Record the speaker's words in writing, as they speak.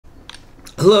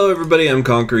Hello everybody, I'm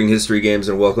Conquering History Games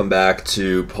and welcome back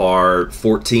to part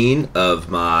 14 of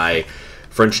my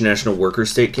French National Worker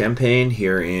State campaign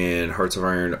here in Hearts of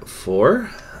Iron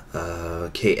 4,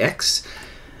 KX.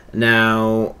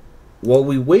 Now, while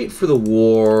we wait for the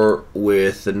war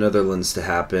with the Netherlands to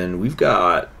happen, we've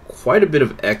got quite a bit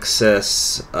of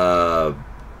excess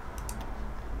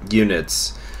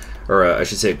units, or I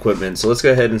should say equipment, so let's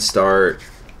go ahead and start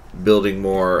building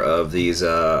more of these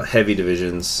heavy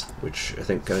divisions, which I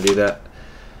think gonna do that.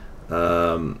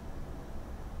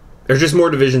 There's just more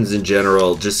divisions in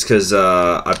general, just because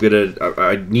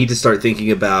I need to start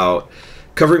thinking about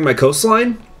covering my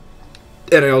coastline,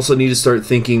 and I also need to start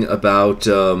thinking about.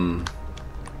 Oh,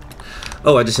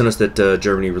 I just noticed that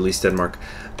Germany released Denmark,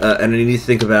 and I need to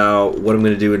think about what I'm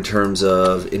going to do in terms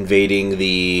of invading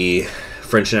the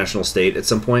French national state at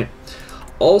some point.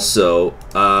 Also,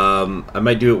 I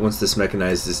might do it once this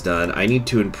mechanized is done. I need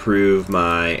to improve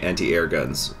my anti-air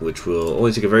guns, which will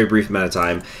only take a very brief amount of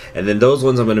time. And then those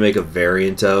ones I'm going to make a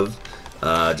variant of,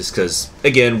 just because,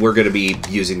 again, we're going to be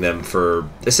using them for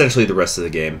essentially the rest of the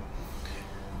game.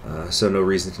 So no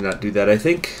reason to not do that, I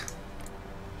think.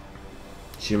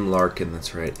 Jim Larkin,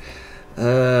 that's right.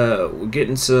 We're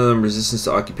getting some resistance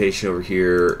to occupation over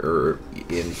here, or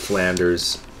in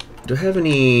Flanders. Do I have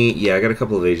any? Yeah, I got a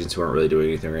couple of agents who aren't really doing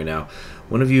anything right now.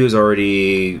 One of you is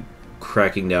already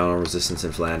cracking down on resistance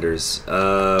in Flanders.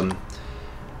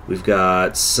 We've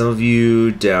got some of you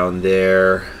down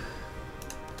there.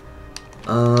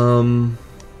 I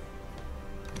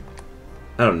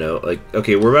don't know. Like,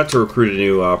 okay, we're about to recruit a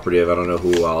new operative. I don't know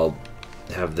who I'll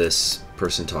have this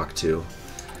person talk to.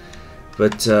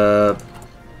 But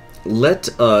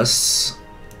let us...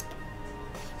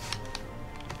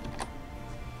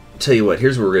 Tell you what,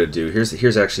 here's what we're gonna do.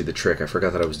 Here's actually the trick. I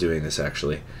forgot that I was doing this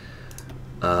actually.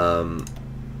 We're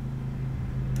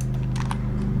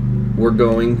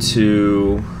going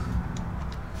to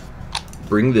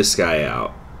bring this guy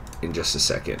out in just a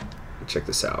second. Check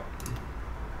this out.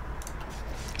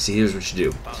 See, here's what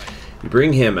you do. You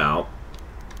bring him out.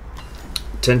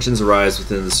 Tensions arise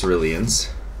within the Sorelians.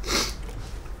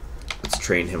 Let's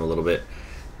train him a little bit.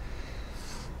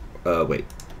 Wait.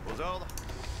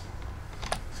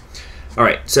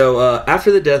 Alright, so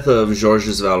after the death of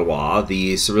Georges Valois,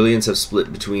 the Sorelians have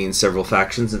split between several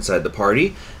factions inside the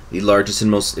party, the largest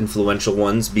and most influential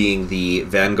ones being the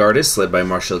Vanguardists, led by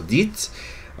Marcel Diet,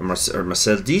 that's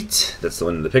the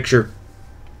one in the picture,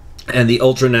 and the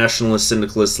ultra-nationalist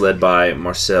syndicalists led by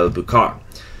Marcel Boucard.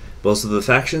 Both of the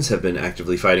factions have been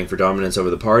actively fighting for dominance over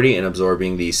the party and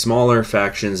absorbing the smaller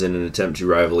factions in an attempt to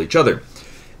rival each other.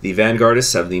 The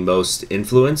Vanguardists have the most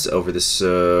influence over the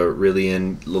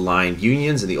Sorelian-aligned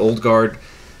unions and the Old Guard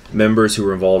members who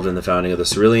were involved in the founding of the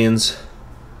Sorelians.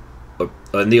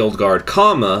 And the Old Guard,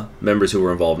 members who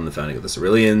were involved in the founding of the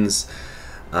Sorelians.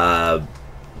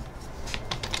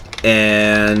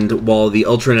 And while the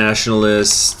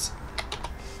ultranationalist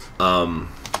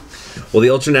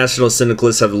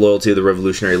syndicalists have the loyalty of the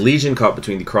Revolutionary Legion, caught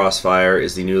between the crossfire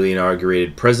is the newly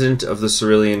inaugurated president of the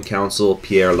Sorelian Council,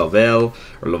 Pierre Laval,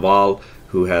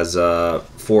 who has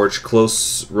forged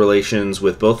close relations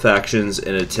with both factions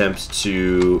in an attempt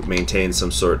to maintain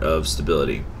some sort of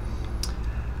stability.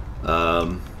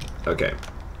 Okay.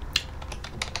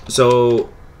 So,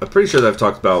 I'm pretty sure that I've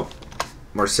talked about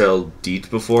Marcel Diet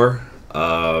before,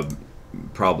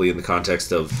 probably in the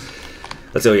context of...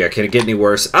 Let's go, yeah, can it get any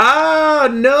worse? Ah,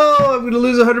 no! I'm going to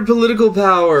lose 100 political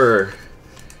power!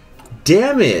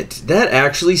 Damn it! That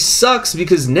actually sucks,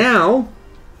 because now...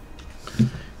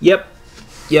 Yep,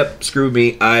 screw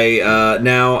me.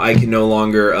 Now I can no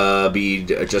longer be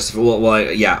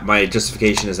justified... yeah, my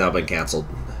justification has now been cancelled.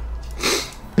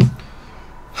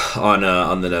 On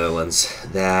the Netherlands.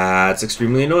 That's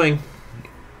extremely annoying.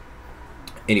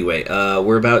 Anyway,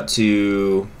 we're about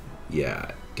to...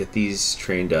 Yeah, get these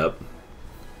trained up.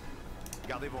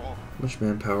 How much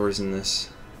manpower is in this?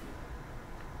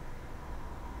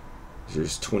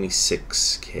 There's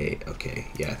 26k. Okay,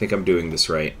 yeah, I think I'm doing this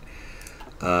right.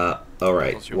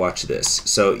 Alright, watch this.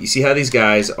 So, you see how these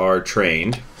guys are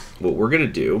trained? What we're going to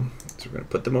do is we're going to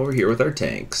put them over here with our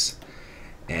tanks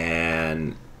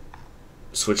and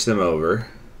switch them over.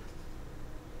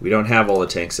 We don't have all the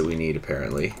tanks that we need,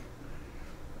 apparently.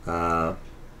 Ooh,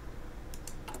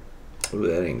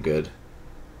 that ain't good.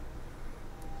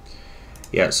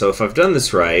 Yeah, so if I've done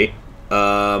this right,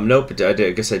 nope, I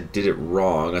guess I did it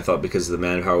wrong. I thought because the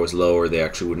manpower was lower, they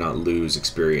actually would not lose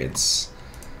experience.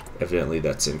 Evidently,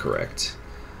 that's incorrect.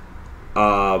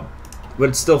 But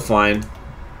it's still fine.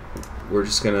 We're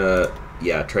just gonna,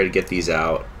 yeah, try to get these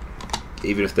out.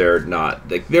 even if they're not,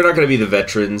 like, they're not going to be the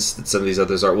veterans that some of these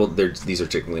others are. Well, these are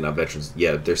technically not veterans.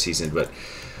 Yeah, they're seasoned, but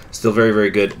still very, very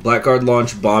good. Blackguard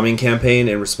launched bombing campaign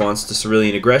in response to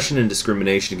Sorelian aggression and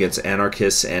discrimination against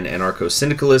anarchists and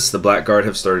anarcho-syndicalists. The Blackguard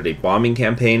have started a bombing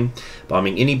campaign,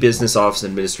 bombing any business, office,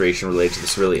 and administration related to the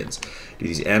Sorelians.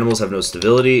 These animals have no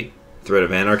stability. Threat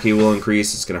of anarchy will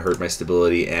increase. It's going to hurt my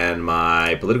stability and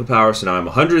my political power. So now I'm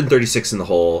 136 in the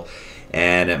hole,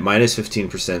 and at minus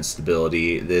 15%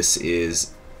 stability, this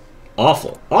is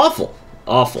awful, awful,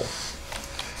 awful.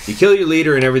 You kill your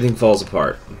leader and everything falls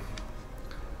apart.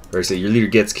 Or I say your leader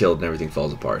gets killed and everything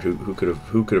falls apart. Who could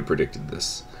have predicted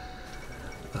this?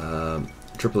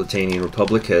 Tripolitanian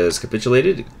Republic has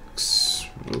capitulated.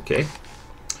 Okay.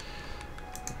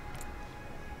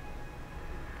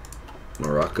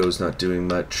 Morocco's not doing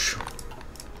much.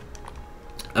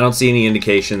 I don't see any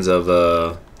indications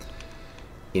of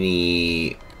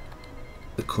any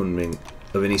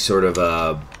sort of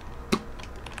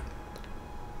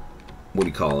what do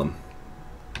you call them?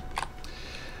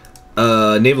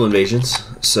 Naval invasions.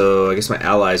 So I guess my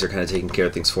allies are kind of taking care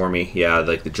of things for me. Yeah,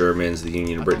 like the Germans, the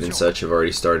Union of Britain and such have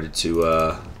already started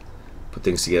to put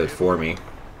things together for me.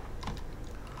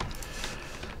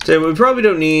 So we probably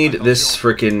don't need this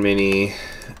frickin' many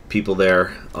people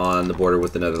there on the border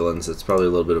with the Netherlands. That's probably a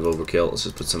little bit of overkill. Let's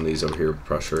just put some of these over here,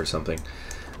 Prussia or something.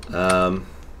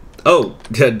 Oh,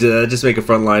 did I just make a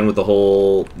front line with the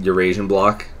whole Eurasian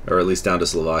bloc? Or at least down to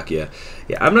Slovakia.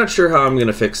 Yeah, I'm not sure how I'm going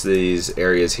to fix these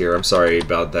areas here. I'm sorry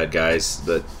about that, guys.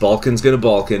 But Balkan's going to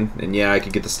Balkan. And yeah, I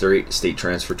could get the state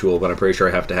transfer tool, but I'm pretty sure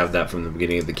I have to have that from the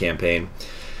beginning of the campaign.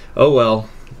 Oh well,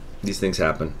 these things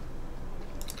happen.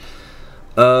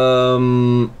 How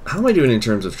am I doing in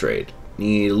terms of trade?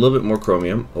 Need a little bit more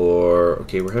chromium, or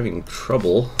okay, we're having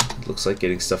trouble. It looks like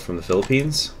getting stuff from the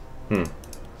Philippines.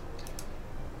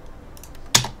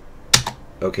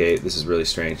 Okay, this is really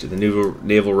strange. The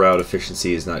naval route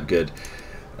efficiency is not good.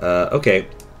 Okay,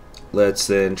 let's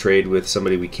then trade with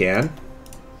somebody we can.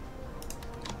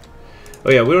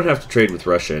 Oh yeah, we don't have to trade with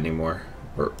Russia anymore.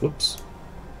 Or whoops,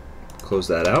 close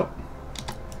that out.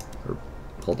 Or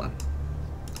hold on.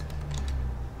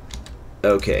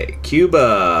 Okay,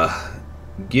 Cuba,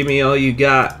 give me all you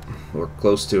got, or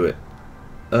close to it.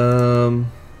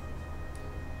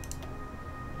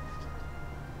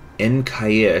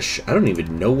 Nkaish, I don't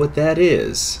even know what that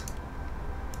is.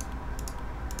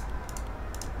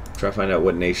 Try to find out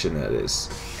what nation that is.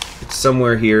 It's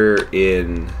somewhere here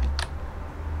in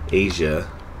Asia.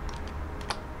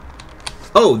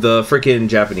 Oh, the frickin'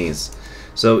 Japanese.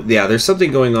 So yeah, there's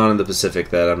something going on in the Pacific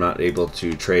that I'm not able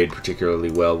to trade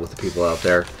particularly well with the people out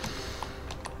there.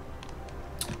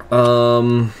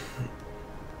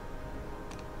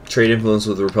 Trade influence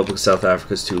with the Republic of South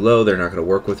Africa is too low. They're not going to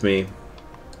work with me.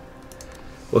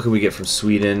 What can we get from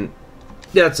Sweden?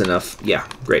 Yeah, that's enough. Yeah,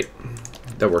 great.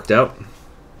 That worked out.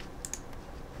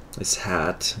 Nice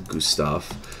hat, Gustav.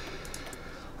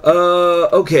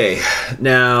 Okay.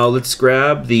 Now let's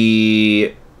grab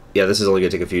the. Yeah, this is only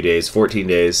gonna take a few days. 14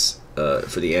 days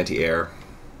for the anti-air.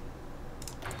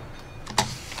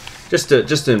 Just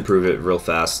to improve it real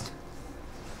fast.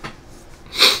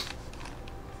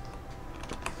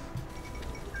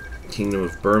 Kingdom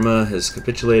of Burma has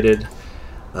capitulated.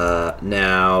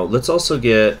 Now let's also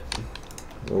get.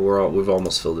 Well, we've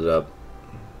almost filled it up.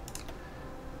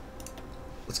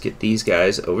 Let's get these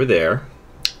guys over there.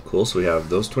 Cool. So we have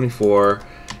those 24,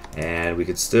 and we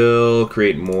could still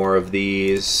create more of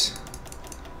these.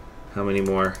 How many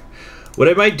more? What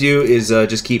I might do is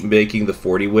just keep making the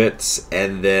 40 wits,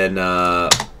 and then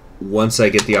once I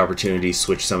get the opportunity,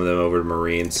 switch some of them over to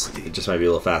Marines. It just might be a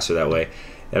little faster that way.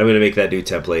 And I'm going to make that new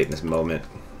template in this moment.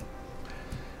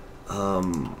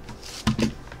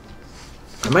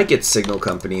 I might get signal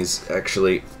companies,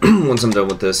 actually, once I'm done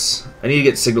with this. I need to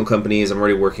get signal companies. I'm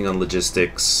already working on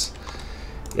logistics.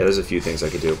 Yeah, there's a few things I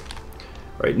could do.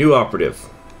 Alright, new operative.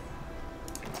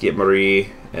 Get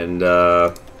Marie, and, you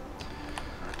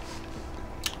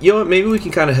know what, maybe we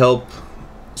can kind of help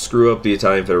screw up the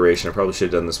Italian Federation. I probably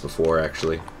should have done this before,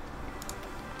 actually.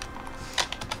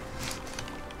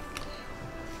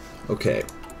 Okay.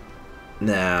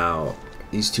 Now,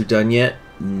 these two done yet?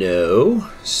 No.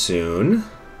 Soon.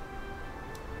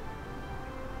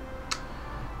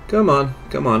 Come on.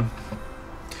 Come on.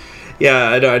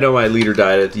 Yeah, I know my leader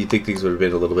died. You'd think things would have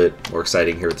been a little bit more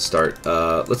exciting here at the start.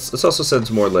 Let's also send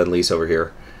some more Lend-Lease over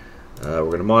here. We're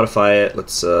going to modify it.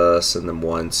 Let's send them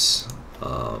once.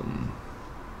 Oh,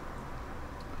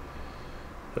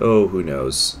 who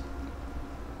knows?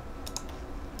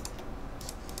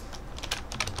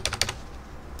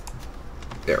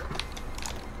 There.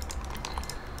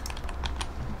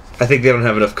 I think they don't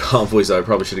have enough convoys, so I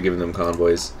probably should have given them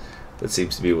convoys. That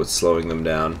seems to be what's slowing them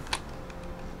down.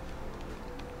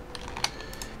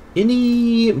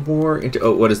 Any more...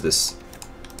 oh, what is this?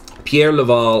 Pierre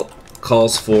Laval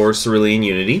calls for Sorelian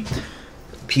unity.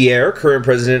 Pierre, current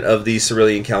president of the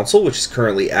Sorelian Council, which is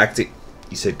currently acting...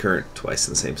 You said current twice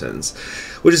in the same sentence.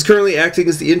 Which is currently acting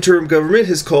as the interim government,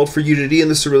 has called for unity in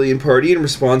the Sorelian party in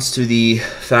response to the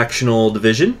factional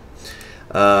division.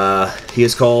 He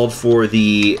has called for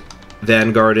the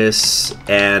vanguardists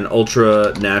and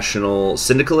ultra-national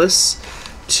syndicalists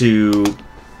to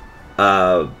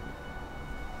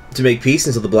make peace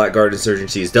until the Blackguard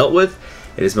insurgency is dealt with.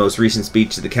 In his most recent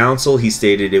speech to the council, he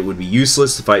stated it would be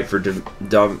useless to fight for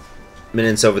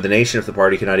dominance over the nation if the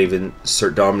party cannot even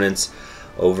assert dominance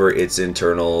over its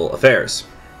internal affairs.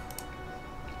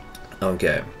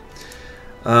 Okay.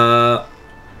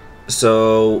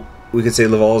 So we could say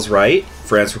Laval's right.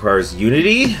 France requires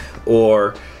unity,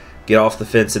 or get off the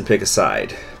fence and pick a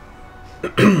side.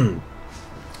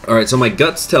 Alright, so my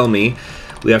guts tell me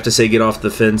we have to say get off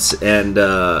the fence and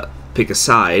pick a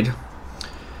side,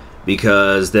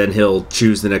 because then he'll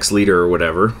choose the next leader or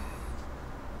whatever.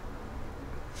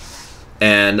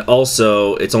 And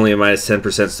also, it's only a minus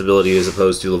 10% stability as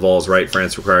opposed to Laval's right.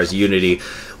 France requires unity,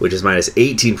 which is minus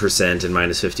 18% and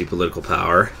minus 50 political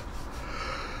power.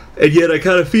 And yet I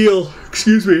kind of feel,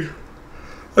 excuse me,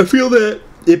 I feel that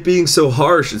it being so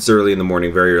harsh, it's early in the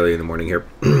morning, very early in the morning here.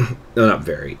 No, not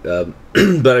very. But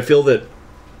I feel that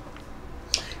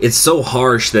it's so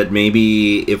harsh that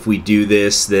maybe if we do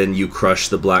this, then you crush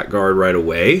the Blackguard right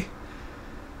away.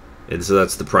 And so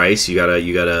that's the price. You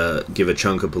gotta give a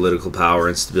chunk of political power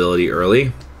and stability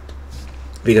early.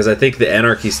 Because I think the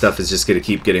anarchy stuff is just gonna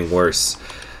keep getting worse.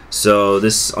 So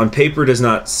this on paper does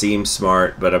not seem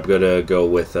smart, but I'm gonna go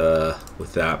with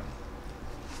that.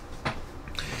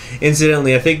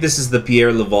 Incidentally, I think this is the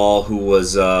Pierre Laval who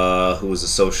was a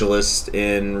socialist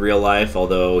in real life,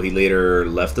 although he later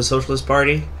left the Socialist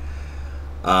Party,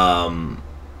 and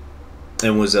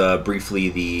was briefly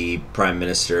the prime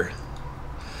minister.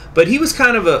 But he was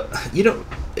kind of a,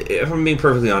 if I'm being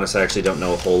perfectly honest, I actually don't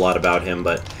know a whole lot about him,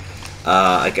 but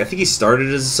I think he started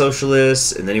as a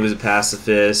socialist, and then he was a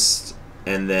pacifist,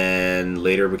 and then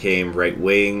later became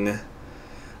right-wing.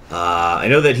 I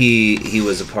know that he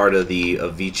was a part of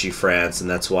Vichy France, and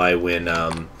that's why when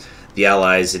the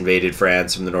Allies invaded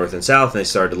France from the north and south, and they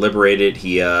started to liberate it,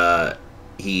 he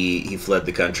fled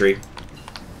the country.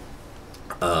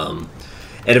 And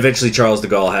eventually Charles de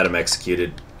Gaulle had him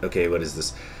executed. Okay, what is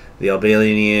this? The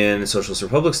Albanian Socialist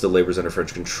Republic still labors under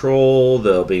French control.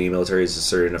 The Albanian military has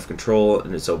asserted enough control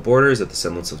in its own borders that the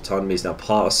semblance of autonomy is now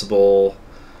possible.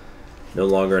 No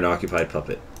longer an occupied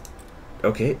puppet.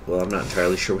 Okay, well, I'm not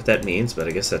entirely sure what that means, but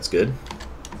I guess that's good.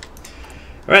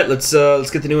 All right, let's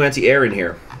get the new anti-air in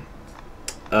here.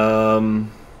 Ooh,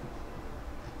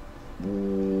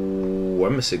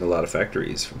 I'm missing a lot of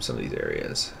factories from some of these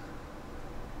areas.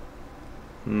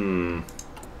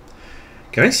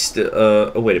 Can I still...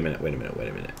 oh, wait a minute.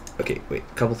 Okay, wait.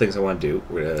 A couple things I want to do.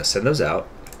 We're going to send those out.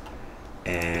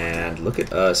 And look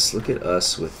at us. Look at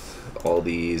us with all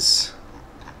these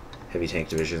heavy tank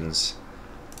divisions.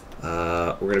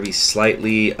 We're going to be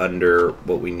slightly under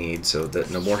what we need, so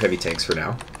that no more heavy tanks for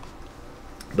now.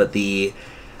 But the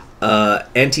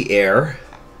anti-air...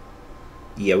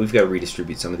 Yeah, we've got to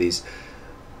redistribute some of these.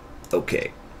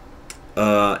 Okay.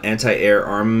 Anti-air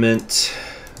armament...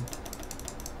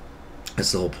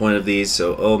 That's the whole point of these.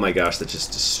 So, oh my gosh, that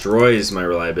just destroys my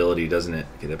reliability, doesn't it?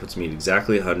 Okay, that puts me at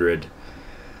exactly 100.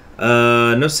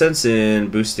 No sense in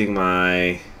boosting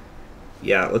my...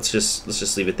 Yeah, let's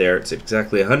just leave it there. It's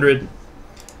exactly 100.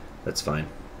 That's fine.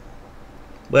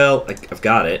 Well, I've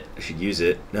got it. I should use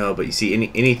it. No, but you see,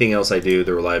 anything else I do,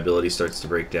 the reliability starts to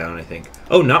break down, I think.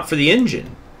 Oh, not for the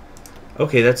engine.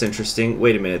 Okay, that's interesting.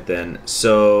 Wait a minute, then.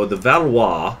 So, the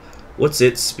Valois, what's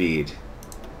its speed?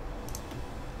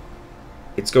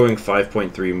 It's going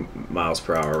 5.3 miles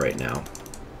per hour right now.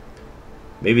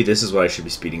 Maybe this is what I should be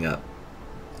speeding up.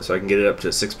 So I can get it up to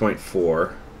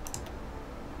 6.4.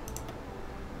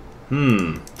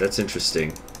 That's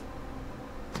interesting.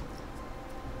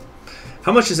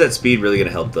 How much is that speed really going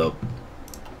to help, though?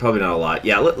 Probably not a lot.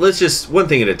 Yeah, let's just... one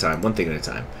thing at a time. One thing at a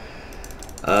time.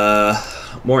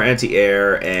 More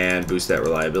anti-air and boost that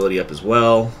reliability up as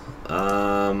well.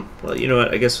 Well, you know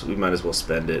what? I guess we might as well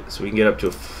spend it. So we can get up to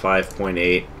a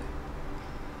 5.8.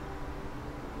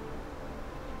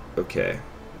 Okay.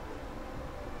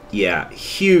 Yeah,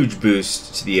 huge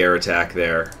boost to the air attack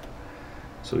there.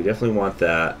 So we definitely want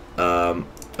that. Oh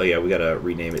yeah, we gotta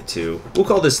rename it too. We'll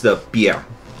call this the Pierre.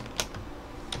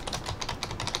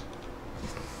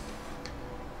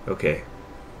 Okay.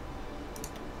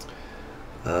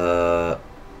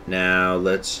 Now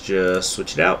let's just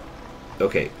switch it out.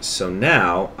 Okay, so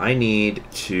now I need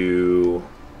to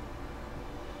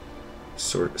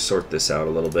sort this out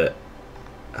a little bit.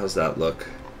 How's that look?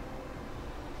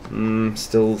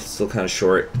 Still kind of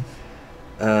short.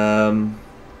 How's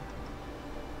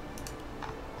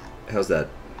that?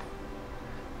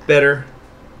 Better.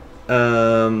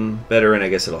 Better, and I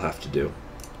guess it'll have to do.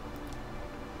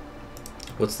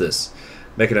 What's this?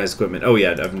 Mechanized equipment. Oh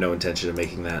yeah, I have no intention of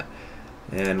making that.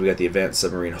 And we got the advanced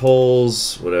submarine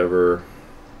hulls, whatever.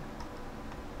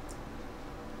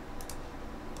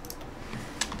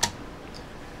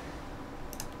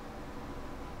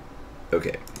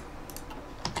 Okay.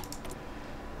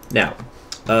 Now,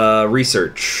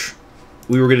 research.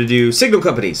 We were going to do signal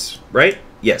companies, right?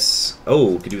 Yes.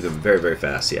 Oh, we could do them very, very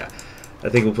fast, yeah. I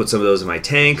think we'll put some of those in my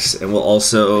tanks, and we'll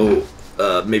also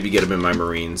maybe get them in my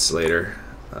marines later.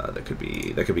 That could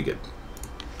be good.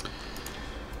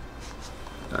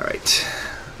 All right.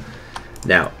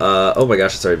 Now, oh my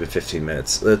gosh, it's already been 15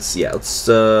 minutes.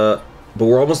 But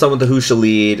we're almost done with the Husha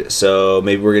lead, so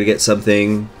maybe we're gonna get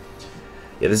something.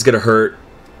 Yeah, this is gonna hurt.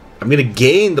 I'm gonna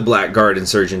gain the Blackguard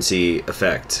insurgency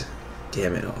effect.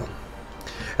 Damn it all.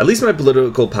 At least my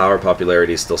political power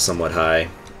popularity is still somewhat high.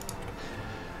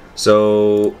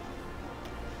 So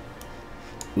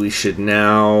we should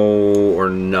now, or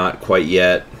not quite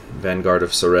yet, Vanguard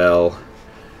of Sorel.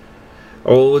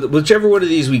 Oh, whichever one of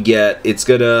these we get,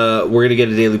 we're gonna get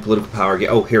a daily political power.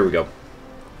 Oh, here we go.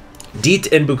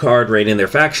 Diet and Bucard reign in their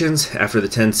factions after the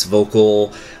tense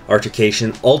vocal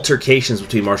altercations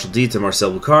between Marshal Diet and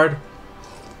Marcel Bucard.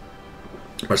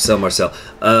 Marcel,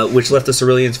 which left the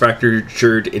Sorelians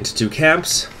fractured into two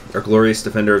camps. Our glorious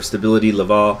defender of stability,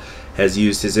 Valois, has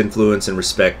used his influence and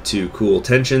respect to cool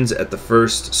tensions at the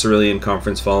first Sorelian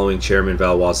conference following Chairman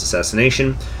Valois'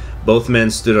 assassination. Both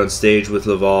men stood on stage with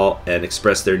Valois and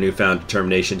expressed their newfound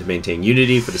determination to maintain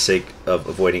unity for the sake of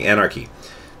avoiding anarchy.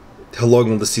 How long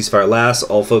will the ceasefire last?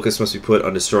 All focus must be put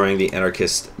on destroying the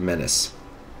anarchist menace.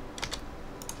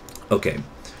 Okay.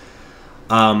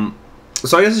 So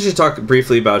I guess I should talk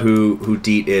briefly about who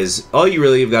Diet is. All you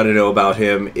really have got to know about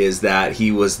him is that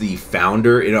he was the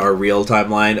founder in our real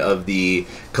timeline of the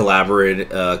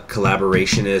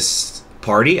collaborationist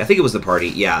party. I think it was the party,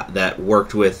 yeah, that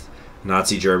worked with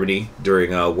Nazi Germany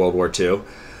during World War II.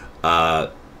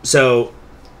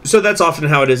 So that's often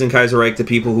how it is in Kaiserreich. The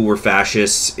people who were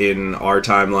fascists in our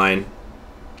timeline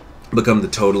become the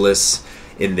totalists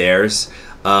in theirs.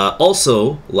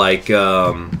 Also, like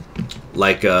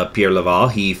Pierre Laval,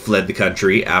 he fled the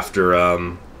country after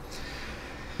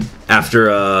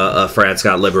France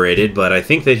got liberated. But I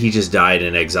think that he just died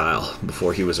in exile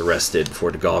before he was arrested,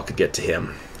 before de Gaulle could get to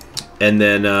him. And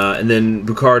then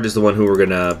Bucard is the one who we're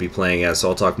gonna be playing as. So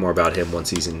I'll talk more about him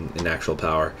once he's in actual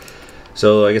power.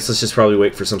 So I guess let's just probably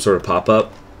wait for some sort of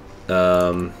pop-up.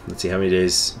 Let's see how many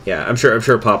days. Yeah, I'm sure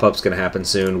a pop-up's gonna happen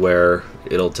soon where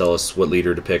it'll tell us what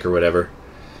leader to pick or whatever.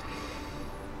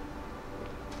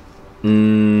 How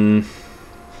am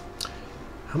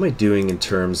I doing in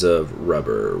terms of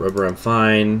rubber? Rubber, I'm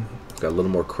fine. I've got a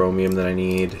little more chromium than I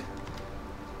need.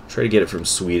 Try to get it from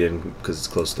Sweden because it's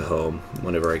close to home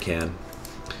whenever I can.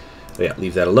 But yeah,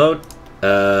 leave that alone.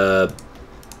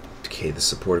 Okay, the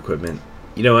support equipment.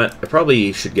 You know what? I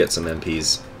probably should get some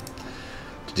MPs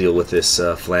to deal with this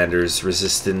Flanders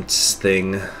resistance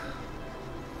thing.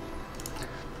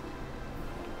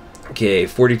 Okay,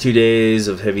 42 days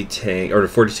of heavy tank, or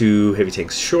 42 heavy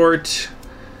tanks short.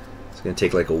 It's gonna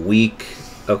take like a week.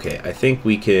 Okay, I think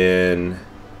we can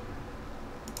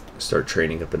start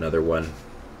training up another one.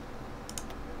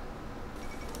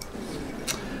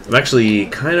 I'm actually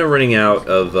kind of running out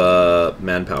of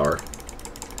manpower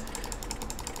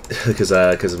because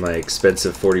of my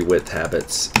expensive 40 width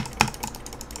habits.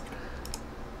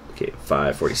 Okay,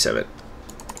 547.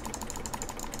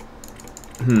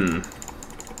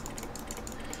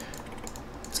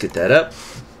 Let's get that up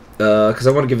because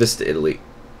I want to give this to Italy.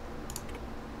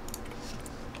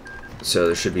 So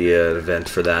there should be an event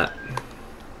for that.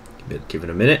 Give it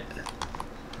a minute.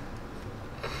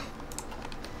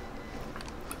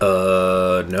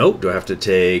 No. Do I have to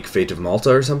take Fate of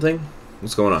Malta or something?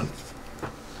 What's going on?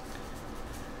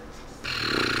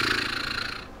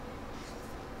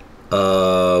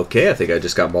 Okay, I think I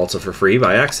just got Malta for free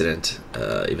by accident,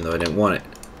 even though I didn't want it.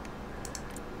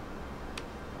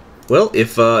 Well,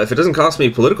 if it doesn't cost me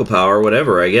political power,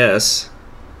 whatever, I guess.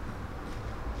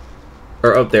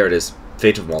 Or, oh, there it is.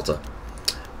 Fate of Malta.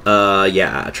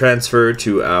 Yeah, transfer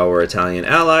to our Italian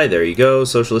ally. There you go.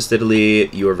 Socialist Italy,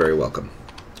 you are very welcome.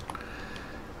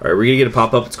 Alright, we're going to get a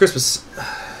pop-up. It's Christmas.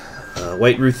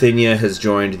 White Ruthenia has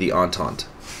joined the Entente.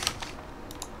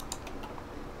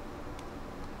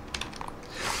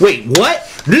 Wait,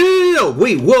 what? No.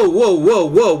 Wait,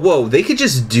 whoa. They could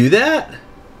just do that?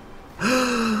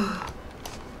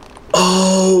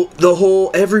 Oh, the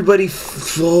whole everybody.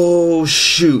 Oh,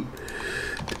 shoot.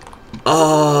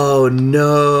 Oh,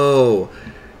 no.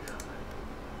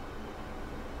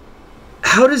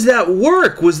 How does that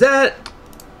work? Was that...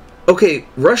 Okay,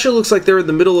 Russia looks like they're in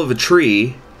the middle of a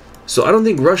tree, so I don't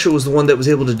think Russia was the one that was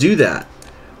able to do that.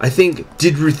 I think...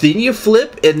 Did Ruthenia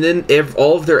flip, and then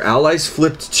all of their allies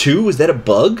flipped too? Was that a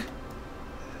bug?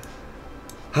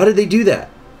 How did they do that?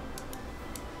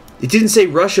 It didn't say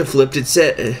Russia flipped, it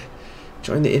said...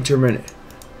 join the interminute.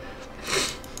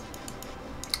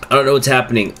 I don't know what's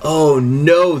happening. Oh,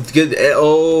 no.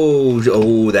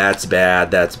 Oh, that's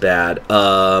bad. That's bad.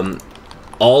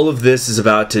 All of this is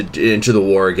about to enter the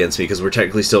war against me because we're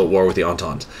technically still at war with the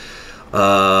Entente.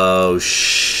 Oh,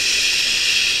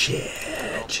 shit.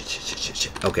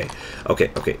 Okay.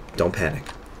 Don't panic.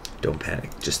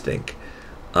 Just think.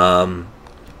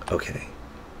 Okay.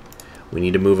 We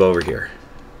need to move over here.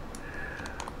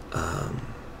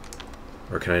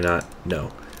 Or can I not?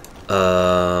 No.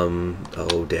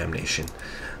 Oh, damnation.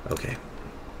 Okay.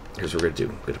 Here's what we're going to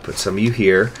do. I'm going to put some of you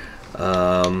here.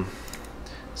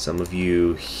 Some of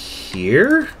you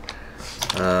here.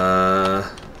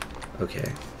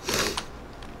 Okay.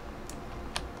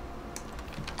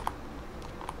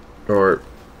 Or,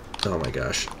 oh my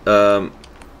gosh. Let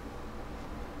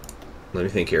me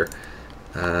think here.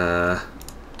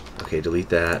 Okay, delete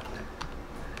that.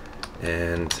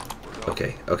 And,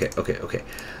 okay.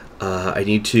 I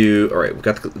need to, alright, we've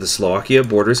got the Slovakia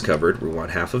borders covered. We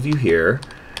want half of you here.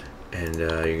 And you're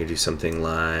going to do something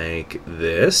like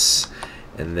this.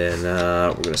 And then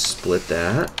we're going to split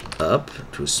that up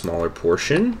to a smaller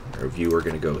portion. Our of you are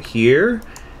going to go here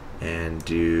and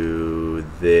do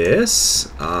this.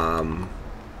 But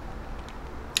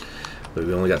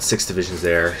we only got 6 divisions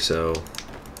there, so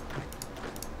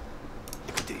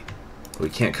we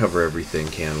can't cover everything,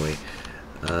 can we?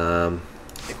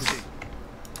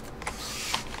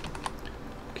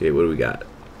 Okay, what do we got?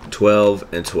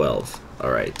 12 and 12.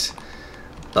 All right.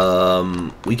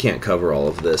 We can't cover all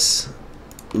of this.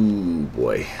 Ooh,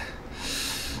 boy.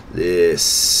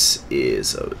 This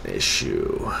is an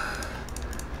issue.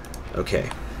 Okay.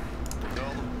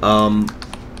 I've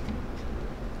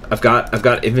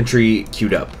got infantry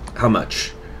queued up. How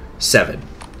much? 7.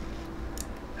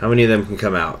 How many of them can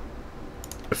come out?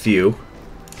 A few.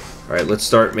 All right, let's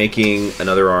start making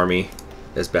another army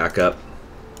as backup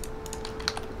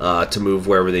to move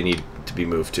wherever they need to be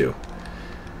moved to.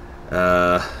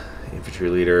 Infantry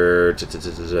leader,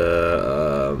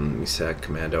 SAC,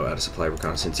 commando, out of supply,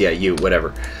 reconnaissance. Yeah, you,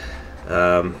 whatever.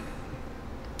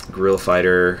 Guerrilla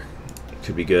fighter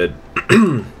could be good.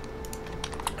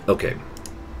 Okay.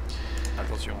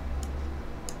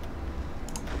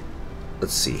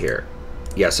 Let's see here.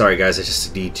 Yeah, sorry guys, I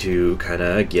just need to kind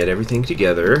of get everything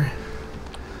together.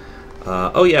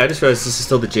 Oh yeah, I just realized this is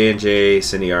still the J&J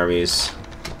Cindy armies.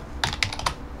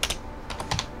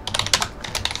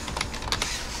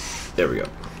 There we go.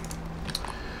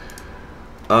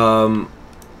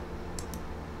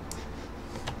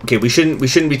 Okay, we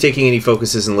shouldn't be taking any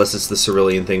focuses unless it's the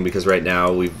Sorelian thing, because right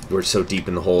now we're so deep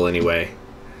in the hole anyway.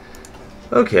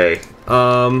 Okay.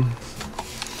 How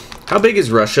big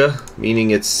is Russia?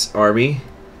 Meaning its army?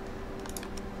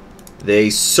 They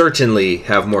certainly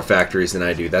have more factories than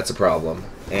I do. That's a problem.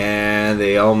 And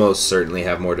they almost certainly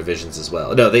have more divisions as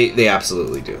well. No, they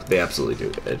absolutely do. They absolutely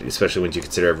do. Especially when you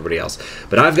consider everybody else.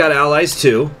 But I've got allies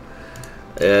too.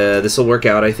 This will work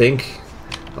out, I think.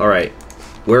 Alright.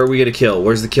 Where are we going to kill?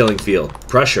 Where's the killing field?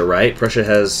 Prussia, right? Prussia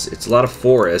has... It's a lot of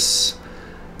forests.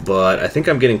 But I think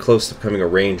I'm getting close to becoming a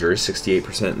ranger.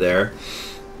 68% there.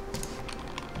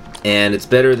 And it's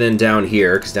better than down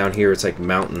here, because down here it's like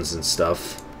mountains and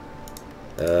stuff.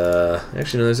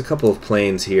 Actually, no, there's a couple of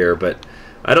plains here, but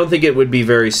I don't think it would be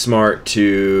very smart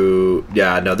to...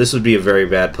 Yeah, no, this would be a very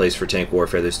bad place for tank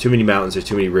warfare. There's too many mountains, there's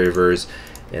too many rivers,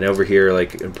 and over here,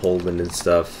 like in Poland and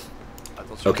stuff.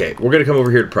 Okay, we're gonna come over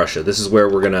here to Prussia. This is where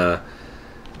we're gonna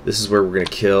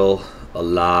kill a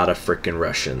lot of frickin'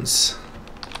 Russians.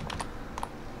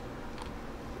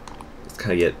 Let's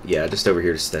kind of get, yeah, just over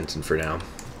here to Stenton for now.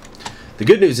 The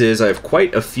good news is I have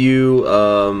quite a few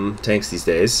tanks these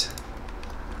days.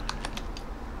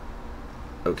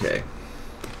 Okay.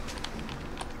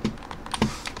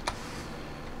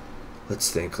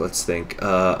 Let's think.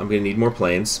 I'm gonna need more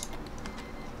planes.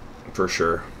 For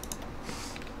sure.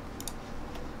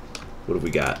 What have we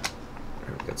got?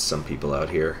 We've got some people out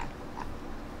here.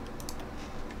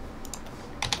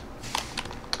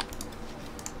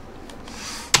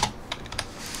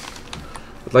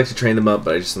 I'd like to train them up,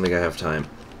 but I just don't think I have time.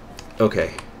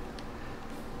 Okay.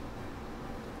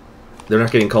 They're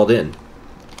not getting called in.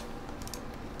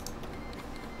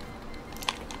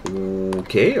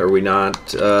 Okay, are we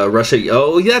not... Russia...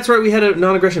 Oh, that's right, we had a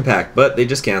non-aggression pact, but they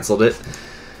just canceled it.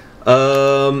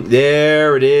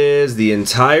 There it is. The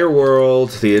entire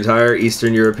world, the entire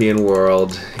Eastern European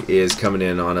world is coming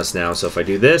in on us now. So if I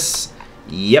do this...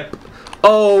 Yep.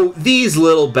 Oh, these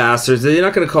little bastards. They're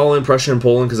not going to call in Prussia and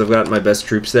Poland because I've got my best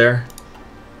troops there.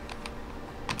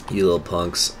 You little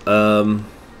punks.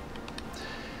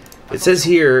 It says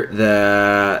here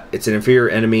that it's an inferior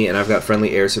enemy and I've got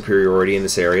friendly air superiority in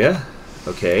this area.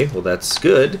 Okay, well that's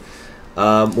good.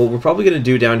 What we're probably going to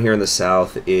do down here in the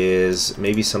south is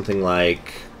maybe something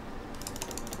like...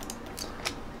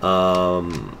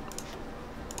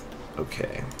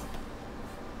 okay.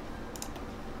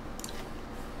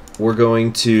 We're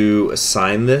going to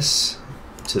assign this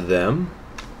to them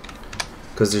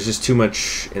because there's just too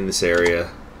much in this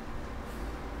area.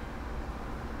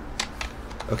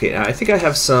 Okay, I think I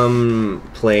have some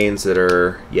planes that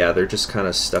are, yeah, they're just kind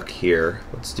of stuck here.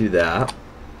 Let's do that.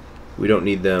 We don't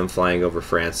need them flying over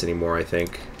France anymore, I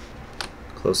think.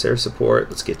 Close air support,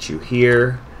 let's get you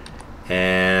here.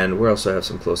 And we also have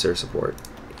some close air support.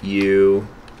 You,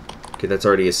 okay, that's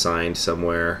already assigned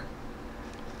somewhere.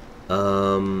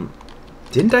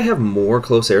 Didn't I have more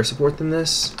close air support than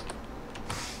this?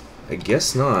 I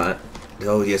guess not.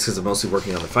 Oh, yes, because I'm mostly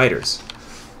working on the fighters.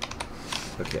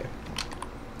 Okay.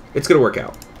 It's going to work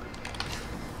out.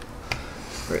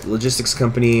 All right, logistics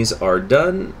companies are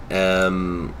done.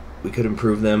 We could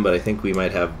improve them, but I think we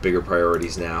might have bigger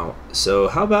priorities now. So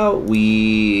how about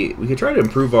we could try to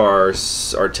improve our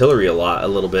artillery a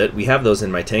little bit. We have those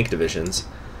in my tank divisions.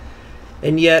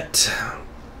 And yet,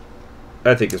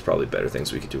 I think there's probably better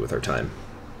things we could do with our time.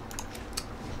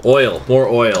 Oil, more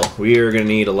oil. We are going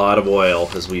to need a lot of oil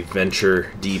as we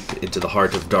venture deep into the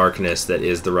heart of darkness that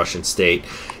is the Russian state.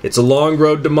 It's a long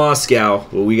road to Moscow,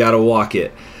 but we got to walk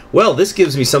it. Well, this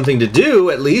gives me something to do,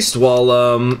 at least while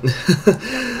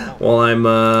while I'm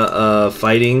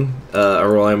fighting,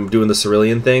 or while I'm doing the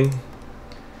Sorelian thing.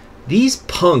 These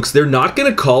punks, they're not going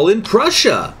to call in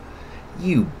Prussia.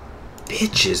 You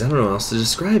bitches. I don't know how else to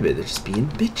describe it. They're just being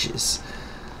bitches.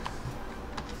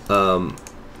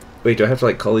 Wait, do I have to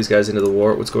like call these guys into the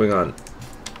war? What's going on?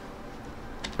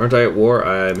 Aren't I at war?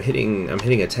 I'm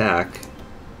hitting attack.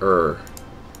 Or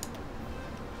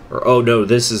oh no,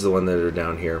 this is the one that are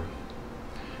down here.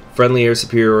 Friendly air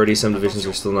superiority. Some divisions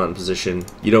are still not in position.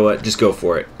 You know what? Just go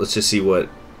for it. Let's just see what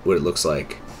it looks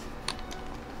like.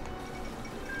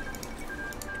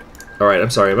 All right.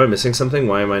 I'm sorry. Am I missing something?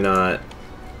 Why am I not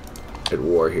at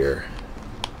war here?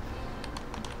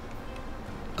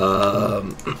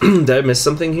 Did I miss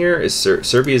something here? Is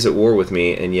Serbia is at war with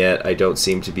me, and yet I don't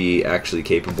seem to be actually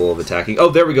capable of attacking. Oh,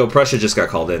 there we go. Prussia just got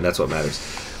called in. That's what matters.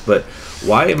 But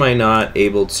why am I not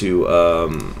able to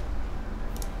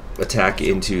attack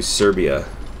into Serbia?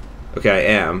 Okay,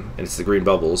 I am, and it's the green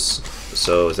bubbles.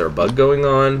 So is there a bug going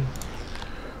on?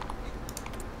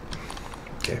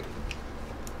 Okay.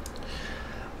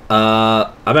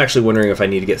 I'm actually wondering if I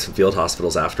need to get some field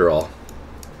hospitals after all.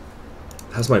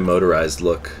 How's my motorized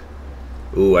look?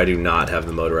 Ooh, I do not have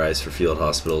the motorized for field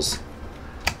hospitals.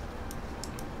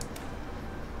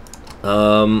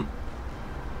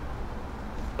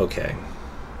 Okay.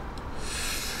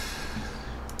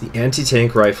 The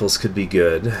anti-tank rifles could be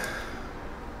good.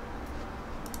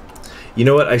 You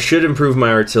know what? I should improve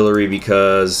my artillery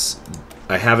because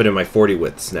I have it in my 40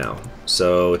 widths now.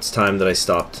 So it's time that I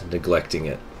stopped neglecting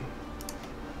it.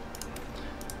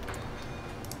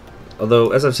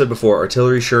 Although, as I've said before,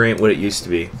 artillery sure ain't what it used to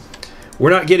be. We're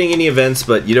not getting any events,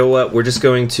 but you know what? We're just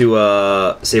going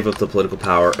to save up the political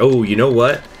power. Oh, you know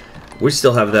what? We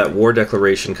still have that war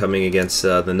declaration coming against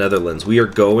the Netherlands. We are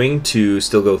going to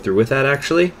still go through with that,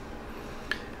 actually,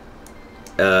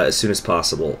 as soon as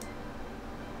possible.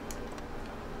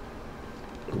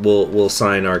 We'll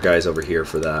sign our guys over here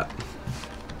for that.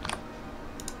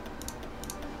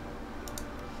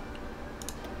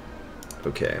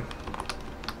 Okay.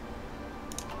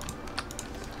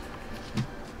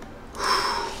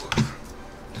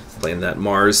 Playing that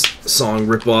Mars song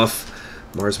ripoff,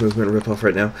 Mars movement ripoff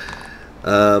right now.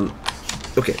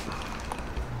 Okay.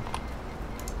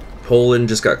 Poland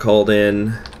just got called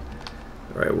in.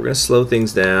 All right, we're gonna slow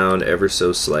things down ever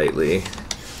so slightly.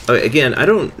 Okay, again, I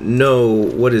don't know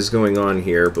what is going on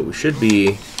here, but we should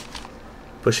be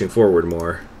pushing forward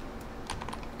more.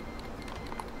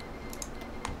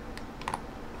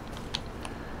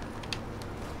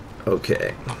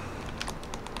 Okay.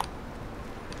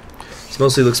 This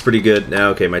mostly looks pretty good now.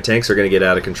 Okay, my tanks are going to get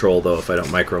out of control, though, if I don't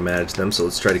micromanage them, so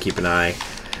let's try to keep an eye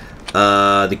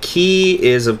The key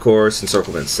is, of course,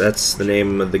 encirclements. That's the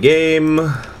name of the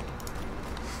game.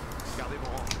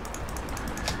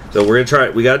 So we're gonna try.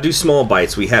 We gotta do small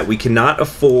bites. We cannot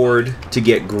afford to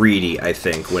get greedy, I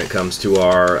think, when it comes to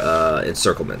our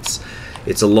encirclements.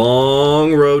 It's a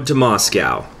long road to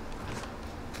Moscow.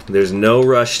 There's no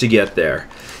rush to get there.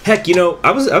 Heck, you know,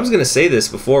 I was gonna say this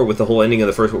before with the whole ending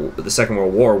of the Second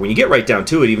World War. When you get right down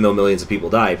to it, even though millions of people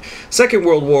died, Second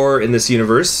World War in this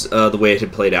universe, the way it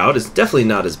had played out, is definitely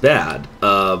not as bad.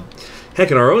 Heck,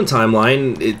 in our own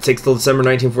timeline, it takes till December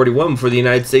 1941 before the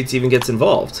United States even gets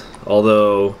involved.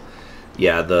 Although,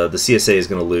 yeah, the CSA is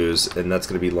going to lose, and that's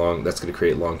going to be long. That's going to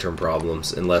create long-term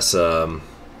problems unless I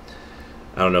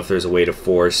don't know if there's a way to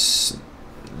force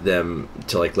them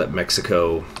to like let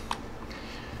Mexico,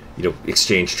 you know,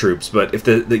 exchange troops. But if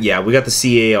yeah, we got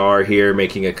the CAR here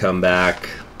making a comeback.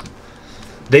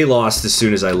 They lost as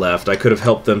soon as I left. I could have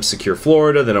helped them secure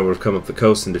Florida, then I would have come up the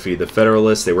coast and defeated the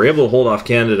Federalists. They were able to hold off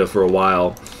Canada for a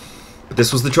while. But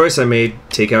this was the choice I made.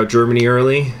 Take out Germany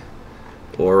early,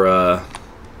 or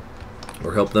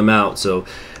help them out. So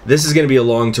this is going to be a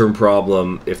long-term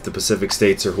problem if the Pacific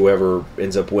States or whoever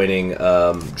ends up winning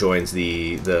joins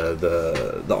the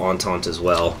Entente as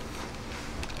well.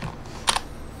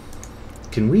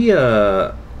 Can we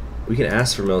can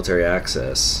ask for military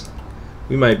access.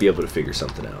 We might be able to figure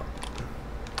something out.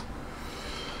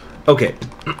 Okay.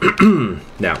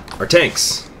 Now, our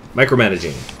tanks.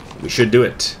 Micromanaging. We should do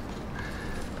it.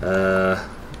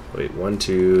 Wait, 1,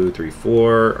 2, 3,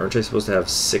 4. Aren't I supposed to have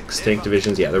 6 tank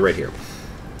divisions? Yeah, they're right here.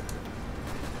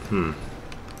 How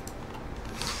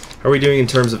are we doing in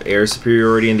terms of air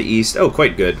superiority in the east? Oh,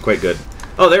 quite good, quite good.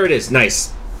 Oh, there it is.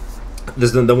 Nice.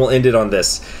 Then we'll end it on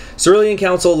this. Sorelian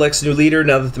Council elects new leader.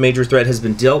 Now that the major threat has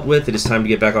been dealt with, it is time to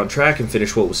get back on track and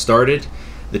finish what was started.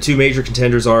 The two major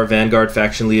contenders are Vanguard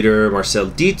faction leader Marcel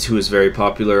Dietz, who is very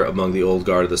popular among the old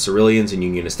guard of the Sorelians and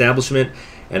Union establishment,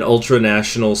 and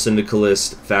ultra-national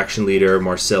syndicalist faction leader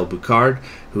Marcel Boucard,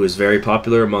 who is very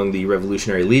popular among the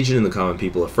Revolutionary Legion and the common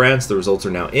people of France. The results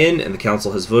are now in, and the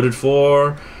council has voted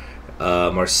for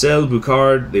Marcel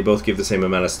Boucard. They both give the same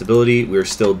amount of stability. We're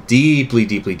still deeply,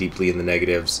 deeply, deeply in the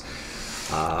negatives.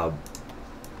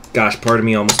 Gosh, part of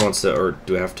me almost wants to, or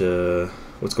do I have to,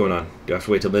 what's going on? Do I have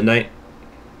to wait till midnight?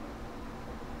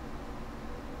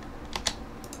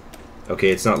 Okay,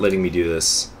 it's not letting me do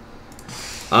this.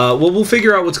 Well, we'll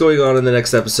figure out what's going on in the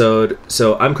next episode.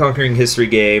 So I'm Conquering History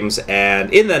Games,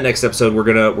 and in that next episode, we're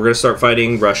gonna start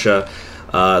fighting Russia.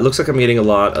 It looks like I'm getting a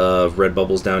lot of red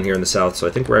bubbles down here in the south, so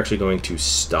I think we're actually going to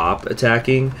stop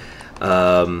attacking.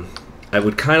 I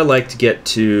would kind of like to get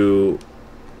to...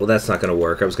 Well, that's not going to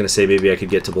work. I was going to say maybe I could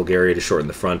get to Bulgaria to shorten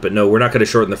the front, but no, we're not going to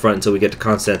shorten the front until we get to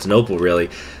Constantinople, really.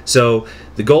 So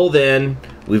the goal then,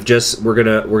 we're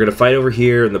gonna fight over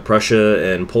here in the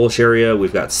Prussia and Polish area.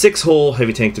 We've got 6 whole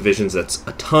heavy tank divisions. That's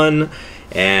a ton.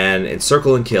 And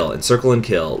encircle and kill, encircle and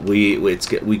kill. We're not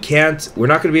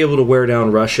going to be able to wear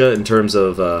down Russia in terms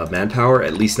of manpower,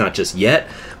 at least not just yet.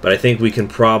 But I think we can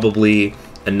probably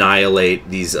annihilate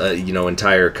these you know,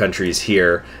 entire countries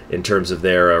here in terms of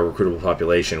their recruitable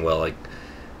population. Well, like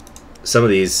some of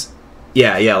these,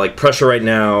 yeah, like Prussia right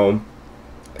now,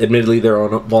 admittedly they're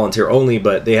on volunteer only,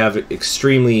 but they have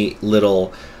extremely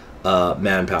little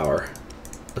manpower.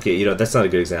 Okay, you know, that's not a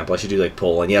good example. I should do like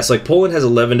Poland. Yes, like Poland has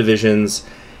 11 divisions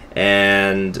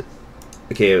and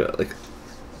okay, like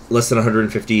less than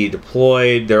 150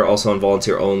 deployed. They're also on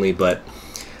volunteer only, but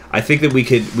I think that we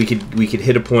could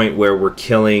hit a point where we're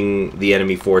killing the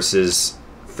enemy forces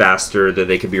faster, that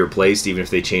they could be replaced even if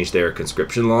they change their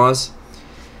conscription laws.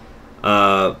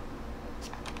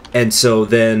 And so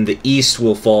then the east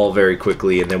will fall very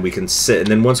quickly, and then we can sit. And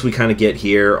then once we kind of get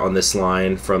here on this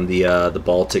line from the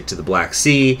Baltic to the Black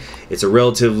Sea, it's a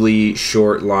relatively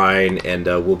short line, and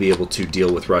we'll be able to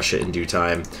deal with Russia in due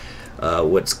time.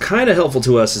 What's kind of helpful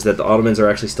to us is that the Ottomans are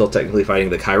actually still technically fighting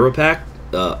the Cairo Pact.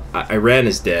 Iran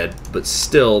is dead, but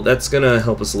still, that's going to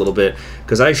help us a little bit,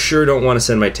 because I sure don't want to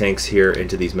send my tanks here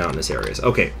into these mountainous areas.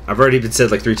 Okay, I've already been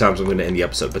said like 3 times I'm going to end the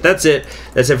episode, but that's it.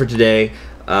 That's it for today.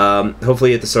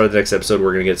 Hopefully at the start of the next episode,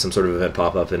 we're going to get some sort of event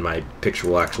pop up and my picture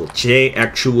will actually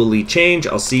change.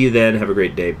 I'll see you then. Have a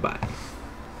great day. Bye.